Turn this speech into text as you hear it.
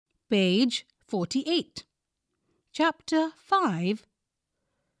Page 48. Chapter 5.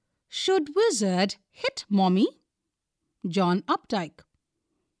 Should Wizard Hit Mommy? John Updike.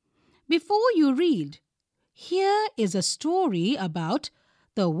 Before you read, here is a story about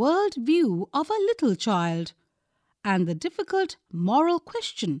the world view of a little child and the difficult moral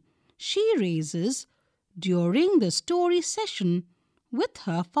question she raises during the story session with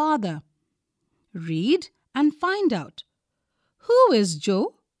her father. Read and find out. Who is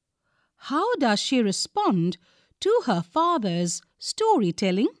Jo? How does she respond to her father's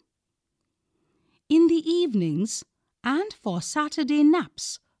storytelling? In the evenings and for Saturday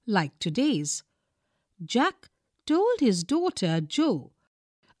naps like today's, Jack told his daughter Jo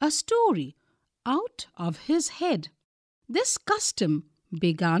a story out of his head. This custom,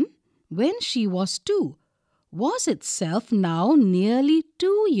 begun when she was 2, was itself now nearly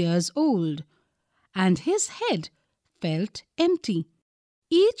 2 years old, and his head felt empty.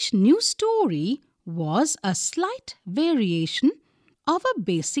 Each new story was a slight variation of a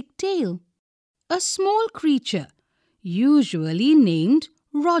basic tale. A small creature, usually named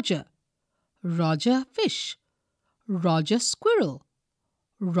Roger, Roger Fish, Roger Squirrel,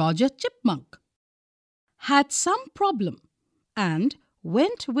 Roger Chipmunk, had some problem and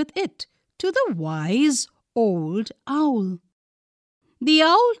went with it to the wise old owl. The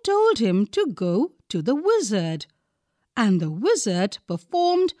owl told him to go to the wizard, and the wizard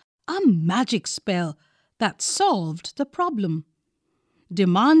performed a magic spell that solved the problem,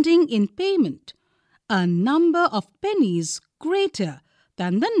 demanding in payment a number of pennies greater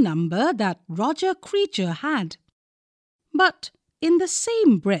than the number that Roger creature had. But in the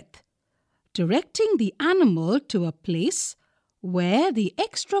same breath, directing the animal to a place where the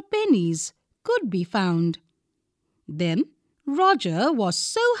extra pennies could be found. Then Roger was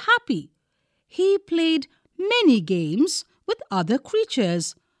so happy, he played many games with other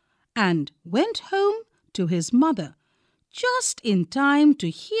creatures and went home to his mother just in time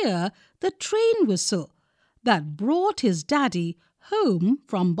to hear the train whistle that brought his daddy home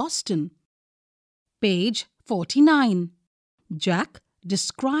from Boston. Page 49. Jack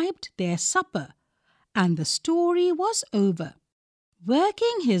described their supper, and the story was over.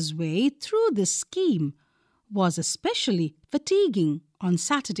 Working his way through this scheme was especially fatiguing on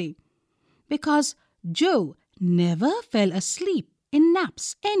Saturday, because Jo never fell asleep in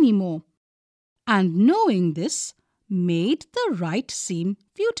naps anymore, and knowing this made the rite seem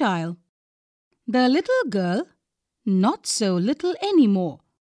futile. The little girl, not so little anymore.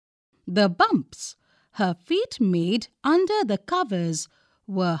 The bumps her feet made under the covers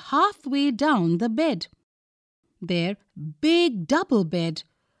were halfway down the bed, their big double bed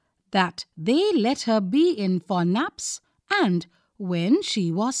that they let her be in for naps and when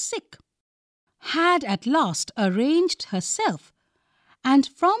she was sick, had at last arranged herself, and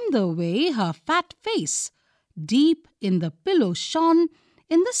from the way her fat face deep in the pillow shone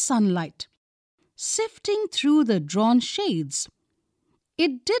in the sunlight, sifting through the drawn shades,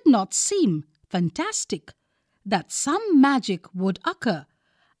 it did not seem fantastic that some magic would occur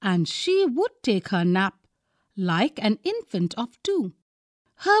and she would take her nap like an infant of 2.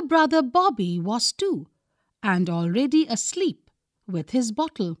 Her brother Bobby was 2 and already asleep with his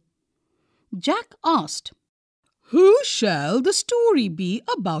bottle. Jack asked, "Who shall the story be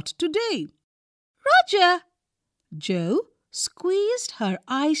about today?" "Roger." Jo squeezed her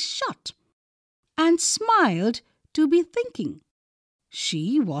eyes shut and smiled to be thinking.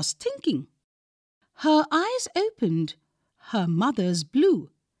 She was thinking. Her eyes opened, her mother's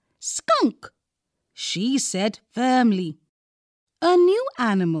blue. "Skunk," she said firmly. A new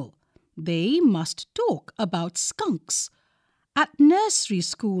animal. They must talk about skunks at nursery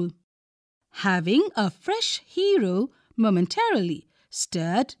school. Having a fresh hero momentarily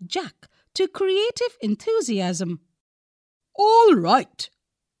stirred Jack to creative enthusiasm. "All right,"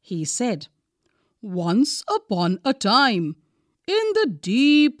 he said. "Once upon a time, in the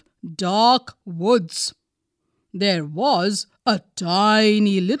deep, dark woods, there was a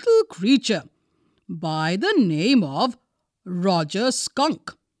tiny little creature by the name of Roger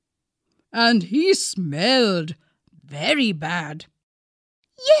Skunk, and he smelled very bad."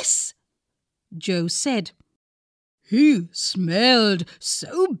 "Yes," Jo said. "He smelled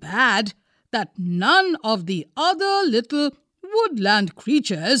so bad that none of the other little woodland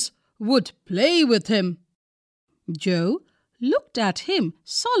creatures would play with him." Jo looked at him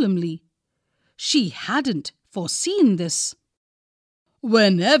solemnly. She hadn't foreseen this.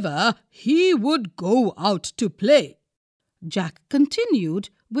 "Whenever he would go out to play," Jack continued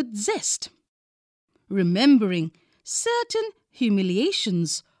with zest, remembering certain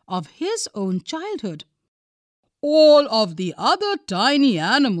humiliations of his own childhood, all of the other tiny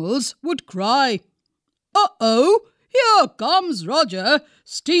animals would cry, "Uh-oh, here comes Roger,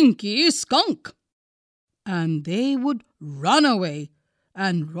 Stinky Skunk." And they would run away,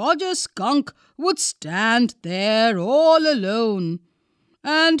 and Roger Skunk would stand there all alone,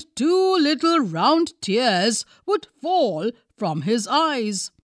 and 2 little round tears would fall from his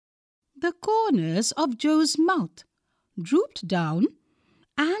eyes. The corners of Joe's mouth drooped down,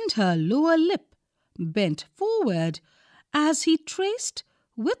 and her lower lip bent forward as he traced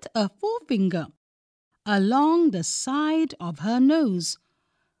with a forefinger along the side of her nose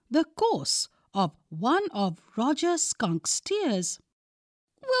the course of one of Roger Skunk's tears.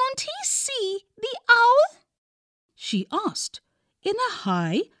 "Won't he see the owl?" she asked in a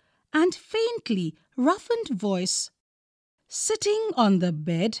high and faintly roughened voice. Sitting on the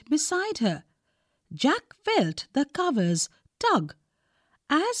bed beside her, Jack felt the covers tug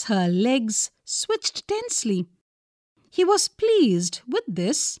as her legs switched tensely. He was pleased with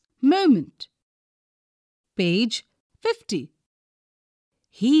this moment. Page 50.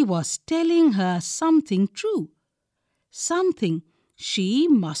 He was telling her something true, something she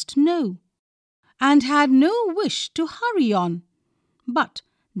must know, and had no wish to hurry on. But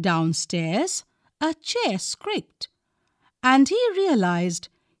downstairs a chair scraped, and he realized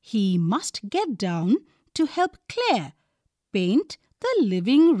he must get down to help Claire paint the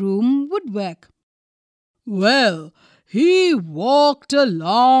living room woodwork. Well, he walked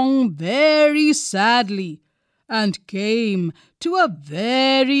along very sadly and came to a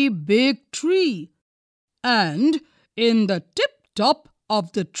very big tree. And in the tip-top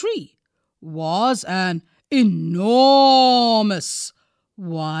of the tree was an enormous,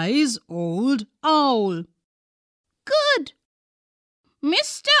 wise old owl. "Good,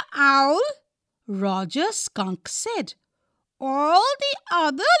 Mr. Owl," Roger Skunk said. "All the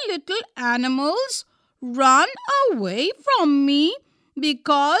other little animals run away from me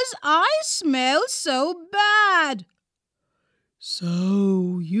because I smell so bad."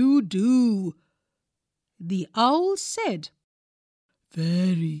 "So you do," the owl said.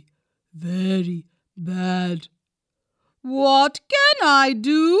 "Very, very bad." "What can I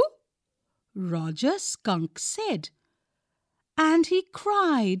do?" Roger Skunk said. And he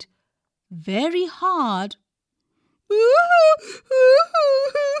cried very hard.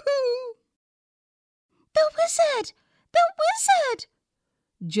 "The wizard! The wizard!"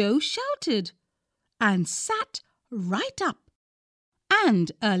 Joe shouted and sat right up,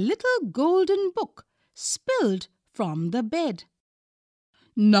 and a little golden book spilled from the bed.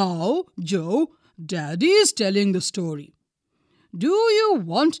 "Now, Joe, Daddy is telling the story. Do you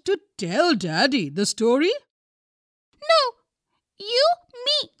want to tell Daddy the story?" "No, you,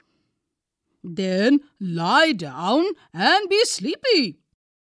 me." "Then lie down and be sleepy."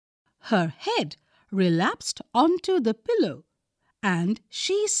 Her head relapsed onto the pillow, and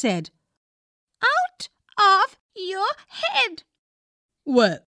she said, "Out of your head."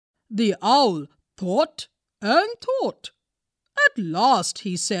 Well, the owl thought and thought. At last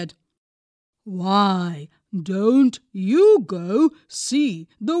he said, "Why don't you go see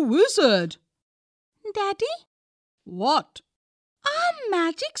the wizard?" "Daddy, "What?" are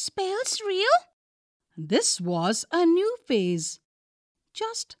magic spells real?" This was a new phase.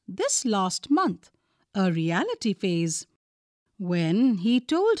 Just this last month, a reality phase. When he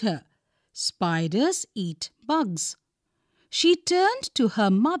told her spiders eat bugs, she turned to her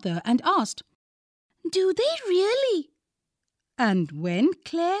mother and asked, "Do they really?" And when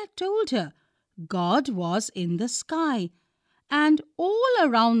Claire told her God was in the sky and all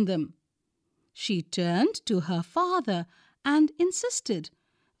around them, she turned to her father and insisted,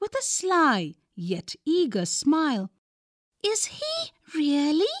 with a sly yet eager smile, "Is he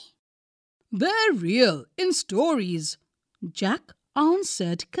really?" "They're real in stories," Jack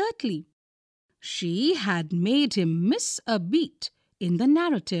answered curtly. She had made him miss a beat in the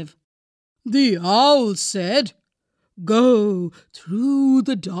narrative. "The owl said, 'Go through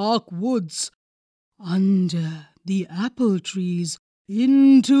the dark woods, under the apple trees,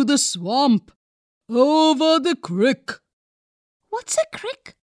 into the swamp, over the creek.'" What's a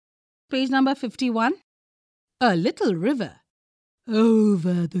creek? Page number 51. A little river.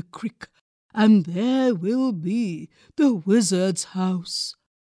 "Over the creek, and there will be the wizard's house."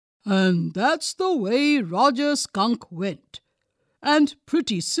 And that's the way Roger Skunk went. And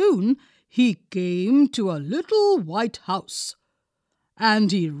pretty soon he came to a little white house,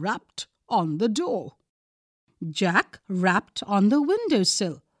 and he rapped on the door. Jack rapped on the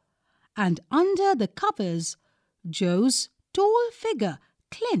windowsill, and under the covers, Joe's tall figure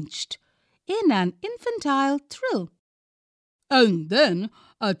clenched in an infantile thrill. And then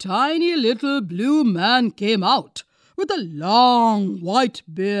a tiny little blue man came out with a long white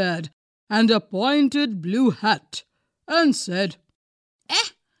beard and a pointed blue hat and said,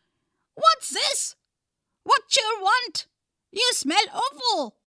 What's this? What you want? You smell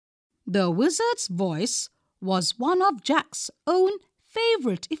awful. The wizard's voice was one of Jack's own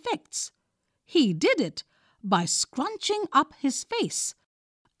favourite effects. He did it by scrunching up his face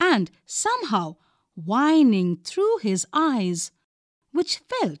and somehow whining through his eyes, which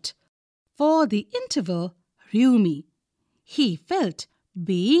felt, for the interval, rheumy. He felt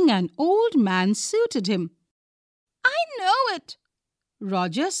being an old man suited him. I know it,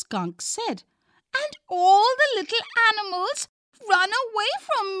 Roger Skunk said. and all the little animals run away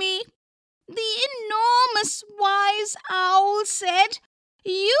from me. The enormous wise owl said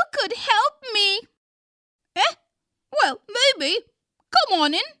you could help me. Well, maybe. Come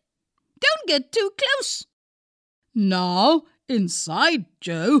on in. Don't get too close. Now, inside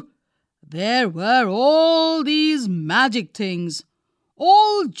Joe, there were all these magic things,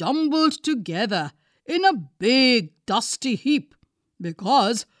 all jumbled together in a big dusty heap,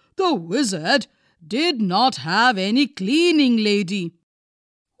 because the wizard did not have any cleaning lady.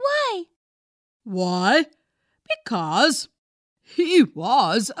 Why? Why? Because he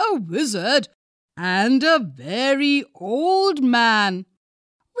was a wizard and a very old man.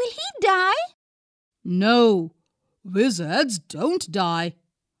 Will he die? No, wizards don't die.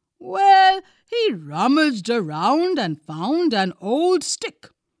 Well, he rummaged around and found an old stick,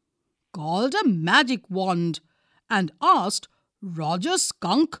 called a magic wand, and asked Roger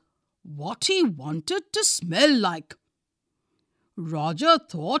Skunk what he wanted to smell like. Roger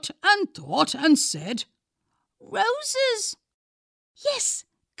thought and said, Roses. Yes,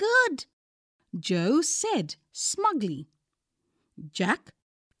 good. Joe said smugly. Jack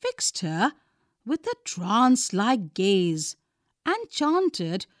fixed her with a trance-like gaze and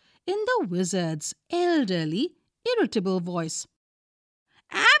chanted in the wizard's elderly, irritable voice.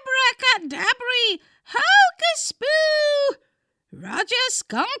 Abracadabra, hocus-poo! Roger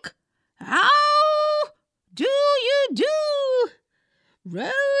Skunk, how do you do?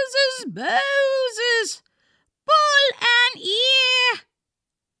 Roses, boses, pull an ear.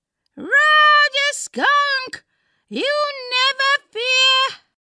 Roger Skunk, you never fear.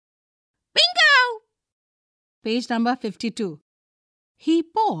 Bingo! Page number 52. He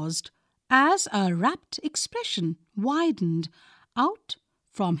paused as a rapt expression widened out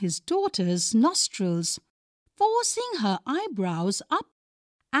from his daughter's nostrils, forcing her eyebrows up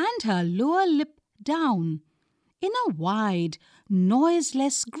and her lower lip down in a wide,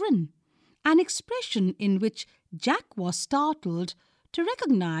 noiseless grin, an expression in which Jack was startled to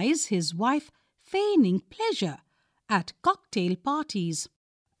recognize his wife feigning pleasure at cocktail parties.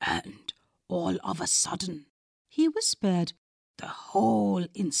 "And all of a sudden," he whispered, "the whole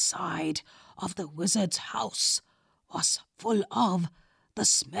inside of the wizard's house was full of the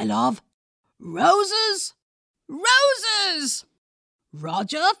smell of roses! Roses!"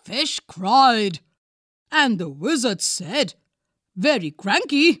 Roger Fish cried, and the wizard said, very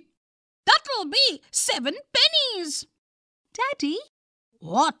cranky, That'll be 7 pennies. Daddy,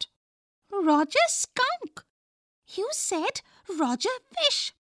 "What?" Roger Skunk. You said Roger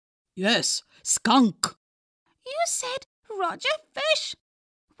Fish. "Yes, skunk." You said Roger Fish.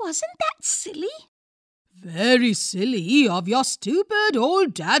 Wasn't that silly? "Very silly of your stupid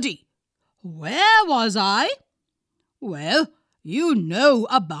old daddy. Where was I?" "Well, you know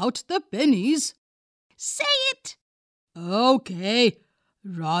about the pennies." Say it. "Okay,"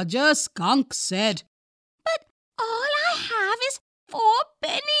 Roger Skunk said, But all I have is 4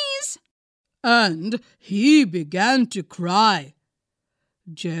 pennies. and he began to cry.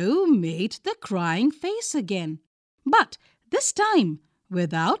 Joe made the crying face again, but this time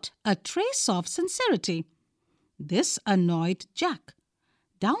without a trace of sincerity. This annoyed Jack.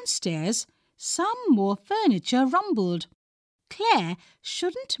 Downstairs, some more furniture rumbled. Claire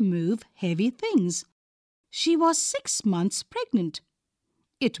shouldn't move heavy things. She was 6 months pregnant.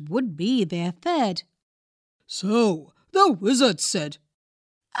 It would be their 3rd. So the wizard said,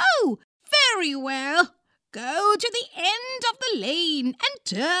 Oh, very well. Go to the end of the lane and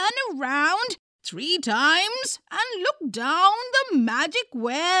turn around 3 times and look down the magic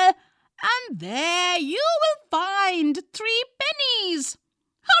well, and there you will find 3 pennies.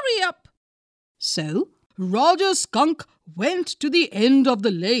 Hurry up. So Roger Skunk went to the end of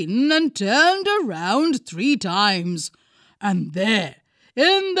the lane and turned around 3 times, and there,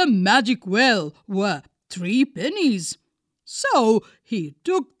 in the magic well, were 3 pennies. So he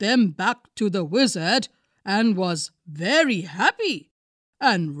took them back to the wizard and was very happy,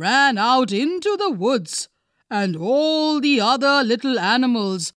 and ran out into the woods and all the other little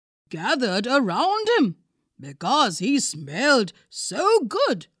animals gathered around him because he smelled so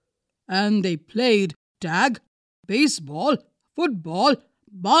good. And they played tag, baseball, football,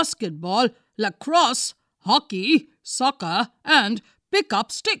 basketball, lacrosse, hockey, soccer, and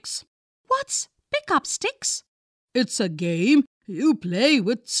pick-up sticks. What's pick-up sticks? It's a game you play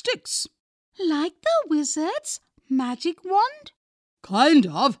with sticks. Like the wizard's magic wand? Kind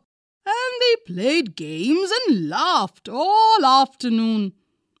of. And they played games and laughed all afternoon.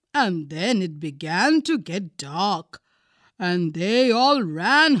 And then it began to get dark, and they all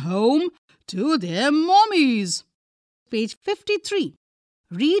ran home to their mommies. Page 53.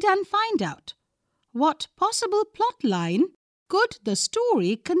 Read and find out. What possible plot line could the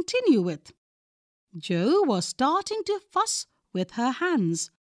story continue with? Jo was starting to fuss with her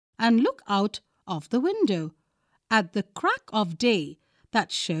hands and look out of the window at the crack of day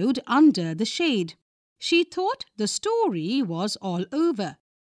that showed under the shade. She thought the story was all over.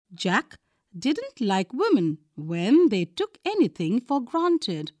 Jack didn't like women when they took anything for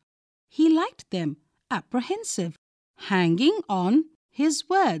granted. He liked them apprehensive, hanging on his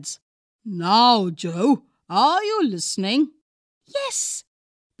words. Now, Jo, are you listening? Yes.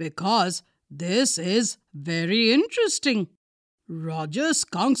 Because this is very interesting. Roger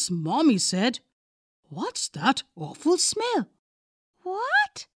Skunk's mommy said, "What's that awful smell?"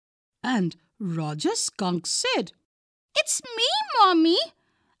 What? And Roger Skunk said, "It's me, Mommy.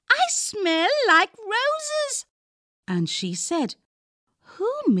 I smell like roses." And she said, "Who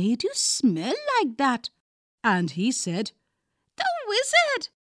made you smell like that?" And he said, "The wizard."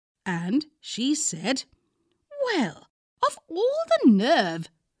 And she said, "Well, of all the nerve!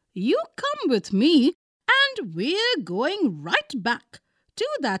 You come with me and we're going right back to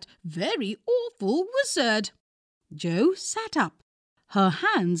that very awful wizard." Jo sat up, her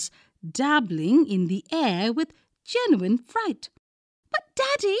hands dabbling in the air with genuine fright. "But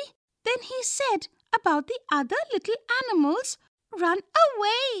Daddy, then he said about the other little animals run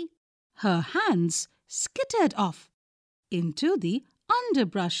away." Her hands skittered off into the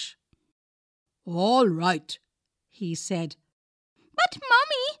underbrush. "All right," he said. "But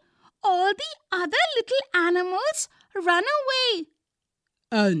Mummy, all the other little animals run away."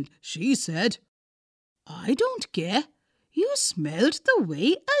 And she said, "I don't care. You smelled the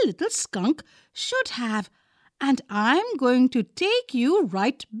way a little skunk should have, and I'm going to take you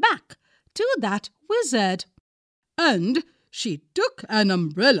right back to that wizard." And she took an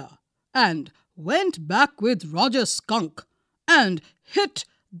umbrella and went back with Roger Skunk and hit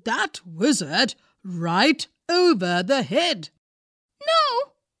that wizard right over the head.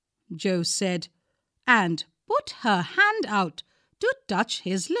 "No," Jo said, and put her hand out to touch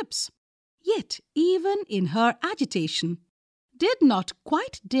his lips. Yet even in her agitation, did not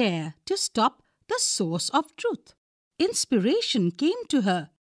quite dare to stop the source of truth. Inspiration came to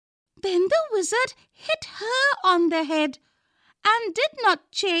her. "Then the wizard hit her on the head and did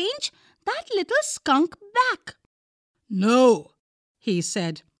not change that little skunk back." "No," he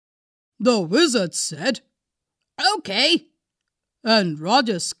said. The wizard said, "Okay." And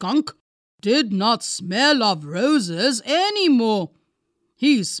Roger Skunk did not smell of roses any more.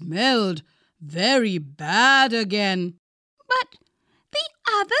 He smelled very bad again. "But the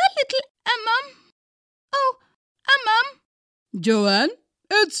other little Joanne,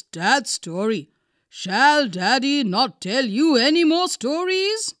 it's Dad's story. Shall Daddy not tell you any more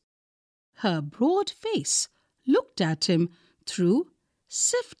stories?" Her broad face looked at him through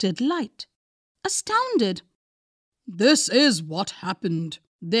sifted light, astounded. This is what happened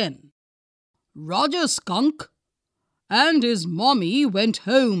then. Roger Skunk and his mommy went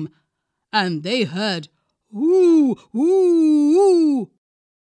home, and they heard "Ooh, ooh, ooh."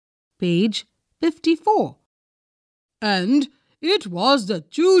 Page 54. And it was the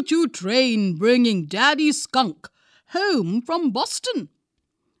choo-choo train bringing Daddy Skunk home from Boston.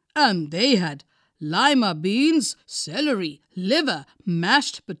 And they had lima beans, celery, liver,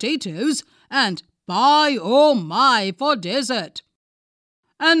 mashed potatoes, and pie oh my for dessert.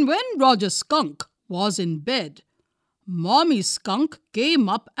 And when Roger Skunk was in bed, Mommy Skunk came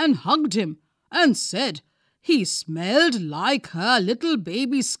up and hugged him and said he smelled like her little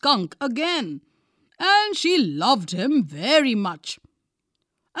baby skunk again, and she loved him very much.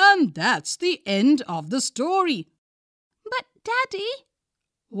 And that's the end of the story. "But Daddy..."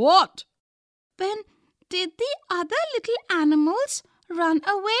 What? "Then did the other little animals run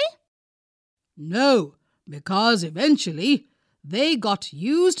away?" No, because eventually they got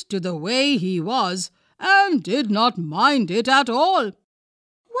used to the way he was and did not mind it at all.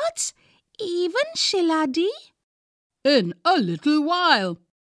 "What's even Shiladi?" In a little while.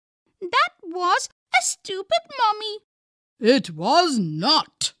 "That was A stupid mommy. It was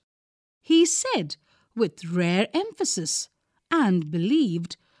not, he said with rare emphasis, and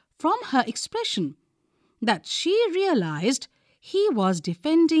believed from her expression that she realized he was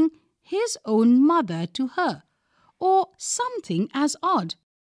defending his own mother to her, or something as odd.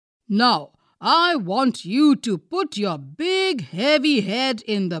 Now, I want you to put your big heavy head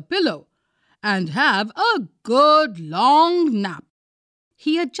in the pillow and have a good long nap.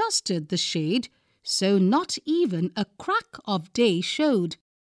 He adjusted the shade so not even a crack of day showed,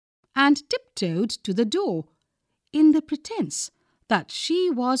 and tiptoed to the door in the pretense that she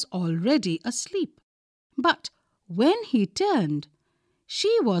was already asleep. But when he turned,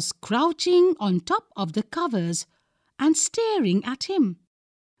 she was crouching on top of the covers and staring at him.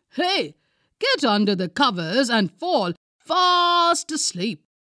 Hey, get under the covers and fall fast asleep.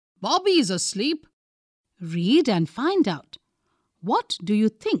 Bobby's asleep. Read and find out. What do you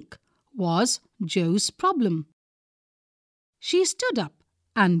think was Joe's problem? She stood up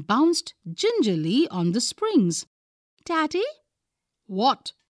and bounced gingerly on the springs. Daddy?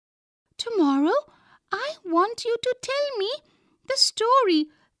 What? Tomorrow I want you to tell me the story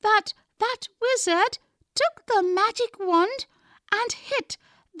that wizard took the magic wand and hit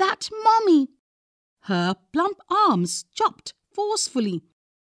that mommy. Her plump arms chopped forcefully.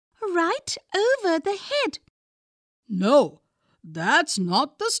 Right over the head. No, that's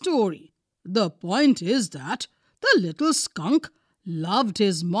not the story. The point is that the little skunk loved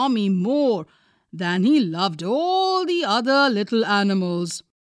his mommy more than he loved all the other little animals.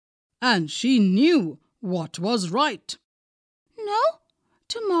 And she knew what was right. No,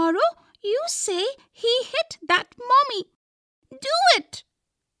 tomorrow you say he hit that mommy. Do it!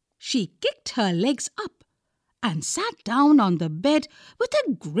 She kicked her legs up and sat down on the bed with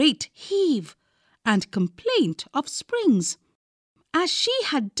a great heave and complaint of springs, as she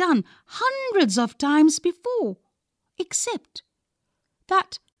had done hundreds of times before, except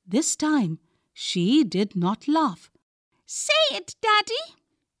that this time she did not laugh. Say it, Daddy!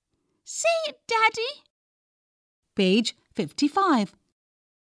 Say it, Daddy! Page 55.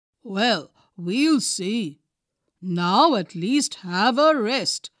 Well, we'll see. Now at least have a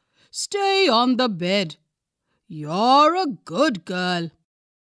rest. Stay on the bed. You're a good girl.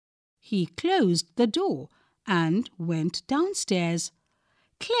 He closed the door and went downstairs.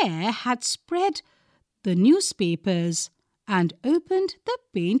 Claire had spread the newspapers and opened the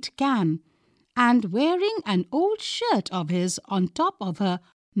paint can, and wearing an old shirt of his on top of her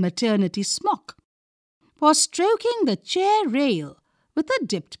maternity smock, was stroking the chair rail with a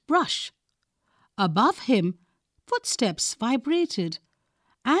dipped brush. Above him, footsteps vibrated,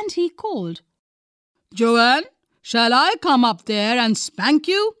 and he called, Joanne, shall I come up there and spank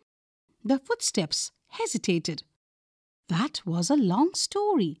you? The footsteps hesitated. That was a long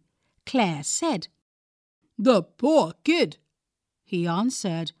story, Claire said. The poor kid, he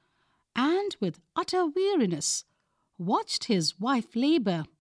answered, and with utter weariness watched his wife labour.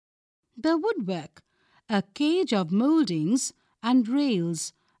 The woodwork, a cage of mouldings and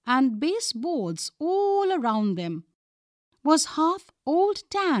rails and baseboards all around them, was half old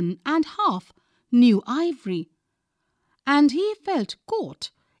tan and half new ivory, and he felt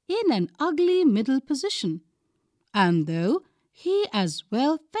caught in an ugly middle position. And though he as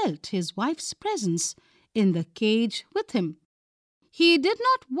well felt his wife's presence in the cage with him, he did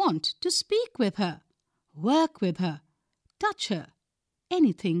not want to speak with her, work with her, touch her,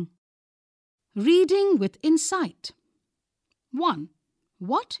 anything. Reading with insight. 1.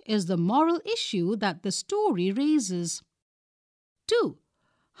 What is the moral issue that the story raises? 2.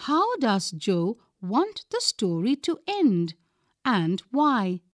 How does Joe want the story to end, and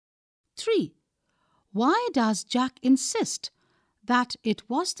why? 3. Why does Jack insist that it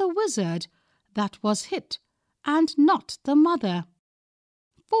was the wizard that was hit and not the mother?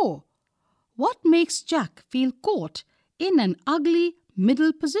 4. What makes Jack feel caught in an ugly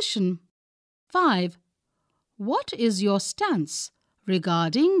middle position? 5. What is your stance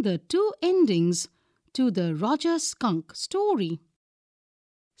regarding the two endings to the Roger Skunk story?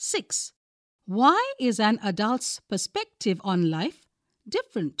 6. Why is an adult's perspective on life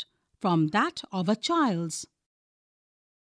different from that of a child's?